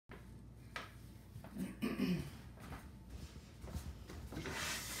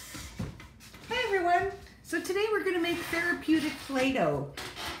So today we're going to make therapeutic Play-Doh.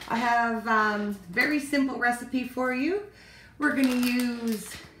 I have a very simple recipe for you. We're going to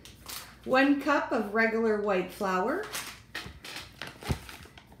use 1 cup of regular white flour,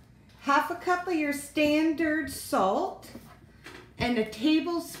 half a cup of your standard salt, and a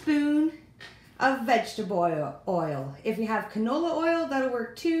tablespoon of vegetable oil. If you have canola oil, that'll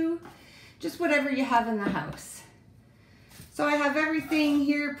work too. Just whatever you have in the house. So I have everything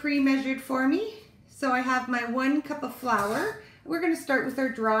here pre-measured for me. So I have my 1 cup of flour. We're going to start with our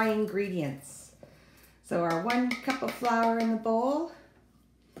dry ingredients. So our 1 cup of flour in the bowl.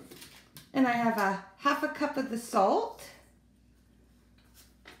 And I have half a cup of the salt.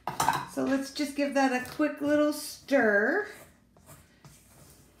 So let's just give that a quick little stir.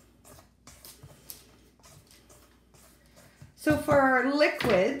 So for our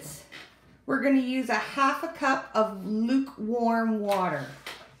liquids, we're going to use half a cup of lukewarm water.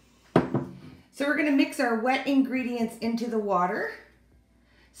 So we're going to mix our wet ingredients into the water.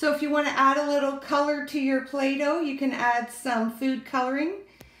 So if you want to add a little color to your Play-Doh, you can add some food coloring.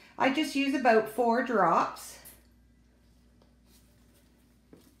 I just use about 4 drops.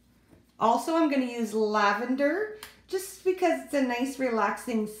 Also, I'm going to use lavender just because it's a nice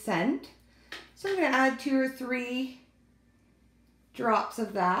relaxing scent. So I'm going to add 2 or 3 drops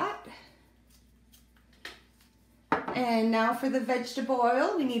of that. And now for the vegetable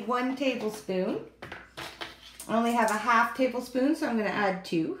oil, we need 1 tablespoon. I only have a half tablespoon, so I'm going to add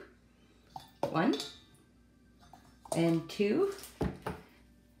 2. 1 and 2.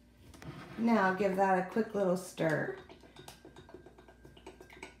 Now I'll give that a quick little stir.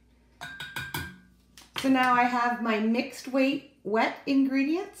 So now I have my mixed weight wet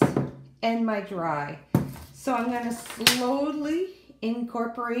ingredients and my dry. So I'm going to slowly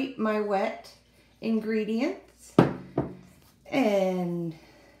incorporate my wet ingredients and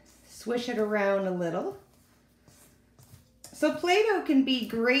swish it around a little. So Play-Doh can be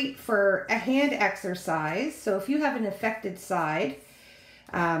great for a hand exercise. So if you have an affected side,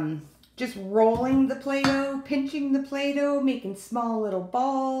 just rolling the Play-Doh, pinching the Play-Doh, making small little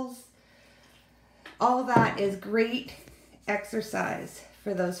balls, all that is great exercise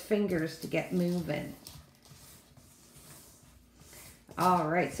for those fingers to get moving. All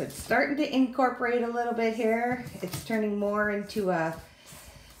right, so it's starting to incorporate a little bit here. It's turning more into a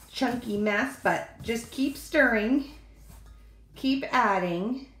chunky mess, but just keep stirring, keep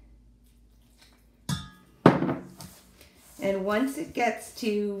adding. And once it gets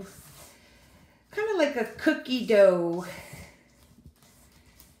to kind of like a cookie dough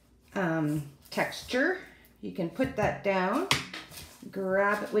texture, you can put that down,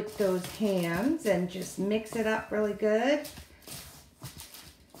 grab it with those hands and just mix it up really good.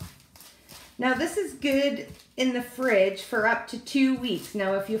 Now this is good in the fridge for up to 2 weeks.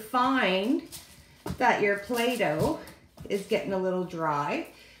 Now if you find that your Play-Doh is getting a little dry,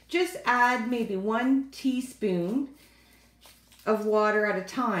 just add maybe 1 teaspoon of water at a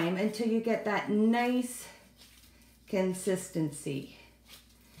time until you get that nice consistency.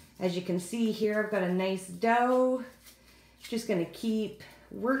 As you can see here, I've got a nice dough. Just gonna keep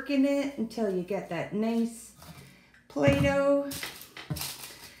working it until you get that nice Play-Doh.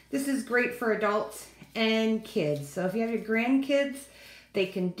 This is great for adults and kids. So if you have your grandkids, they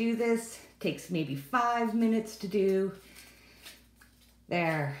can do this. Takes maybe 5 minutes to do.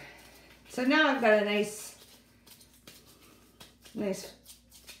 There. So now I've got a nice,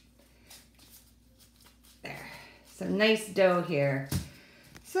 there. Some nice dough here.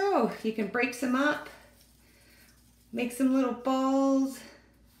 So you can break some up, make some little balls,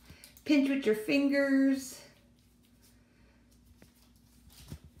 pinch with your fingers.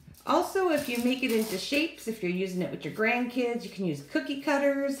 Also, if you make it into shapes, if you're using it with your grandkids, you can use cookie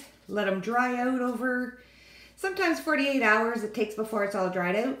cutters, let them dry out over sometimes 48 hours it takes before it's all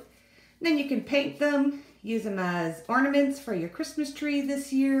dried out. Then you can paint them, use them as ornaments for your Christmas tree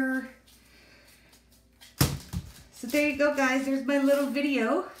this year. So there you go, guys. There's my little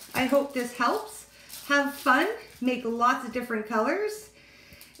video. I hope this helps. Have fun, make lots of different colors,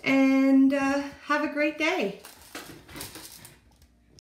 and have a great day.